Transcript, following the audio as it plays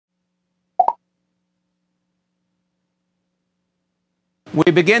We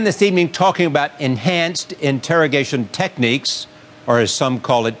begin this evening talking about enhanced interrogation techniques, or as some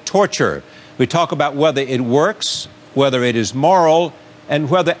call it, torture. We talk about whether it works, whether it is moral, and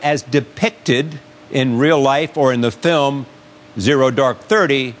whether, as depicted in real life or in the film Zero Dark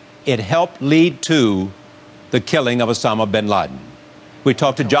 30, it helped lead to the killing of Osama bin Laden. We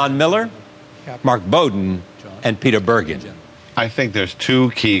talk to John Miller, Mark Bowden, and Peter Bergen. I think there's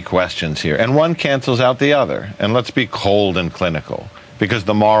two key questions here, and one cancels out the other. And let's be cold and clinical, because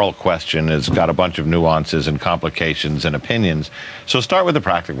the moral question has got a bunch of nuances and complications and opinions. So start with the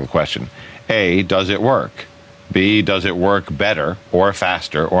practical question. A, does it work? B, does it work better or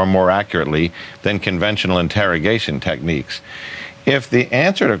faster or more accurately than conventional interrogation techniques? If the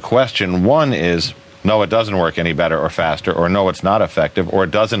answer to question one is, no, it doesn't work any better or faster, or no, it's not effective, or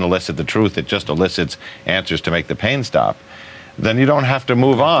it doesn't elicit the truth, it just elicits answers to make the pain stop, then you don't have to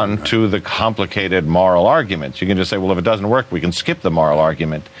move on to the complicated moral arguments. You can just say, well, if it doesn't work, we can skip the moral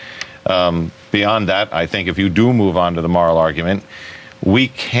argument. Beyond that, I think if you do move on to the moral argument, we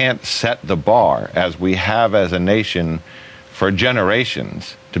can't set the bar, as we have as a nation for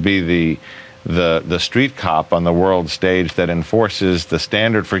generations, to be the street cop on the world stage that enforces the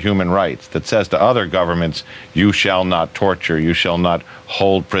standard for human rights, that says to other governments, you shall not torture, you shall not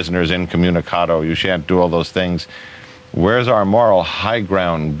hold prisoners incommunicado, you shan't do all those things. Where's our moral high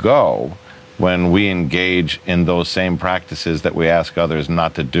ground go when we engage in those same practices that we ask others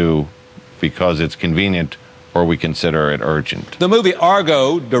not to do because it's convenient or we consider it urgent? The movie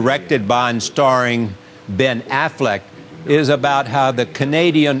Argo, directed by and starring Ben Affleck, is about how the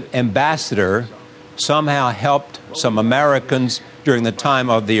Canadian ambassador somehow helped some Americans during the time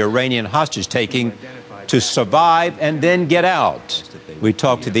of the Iranian hostage-taking to survive and then get out. We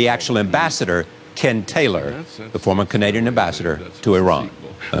talked to the actual ambassador, Ken Taylor, the former Canadian ambassador to Iran.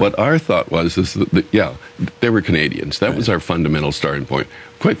 What our thought was is that, yeah, they were Canadians. That was our fundamental starting point.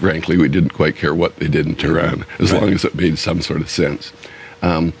 Quite frankly, we didn't quite care what they did in Tehran, as long as it made some sort of sense.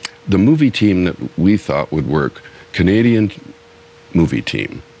 The movie team that we thought would work, Canadian movie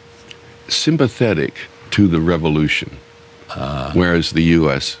team, sympathetic to the revolution, whereas the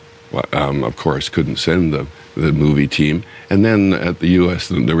U.S., of course, couldn't send the movie team. And then at the U.S.,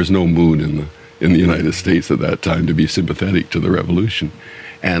 there was no mood in the United States at that time to be sympathetic to the revolution.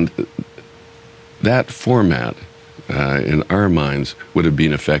 And that format, in our minds, would have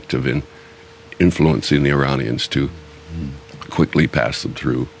been effective in influencing the Iranians to quickly pass them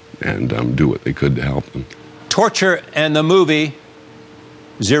through and do what they could to help them. Torture and the movie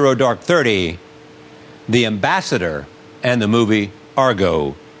Zero Dark 30, The Ambassador and the movie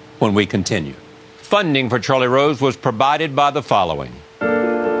Argo, when we continue. Funding for Charlie Rose was provided by the following.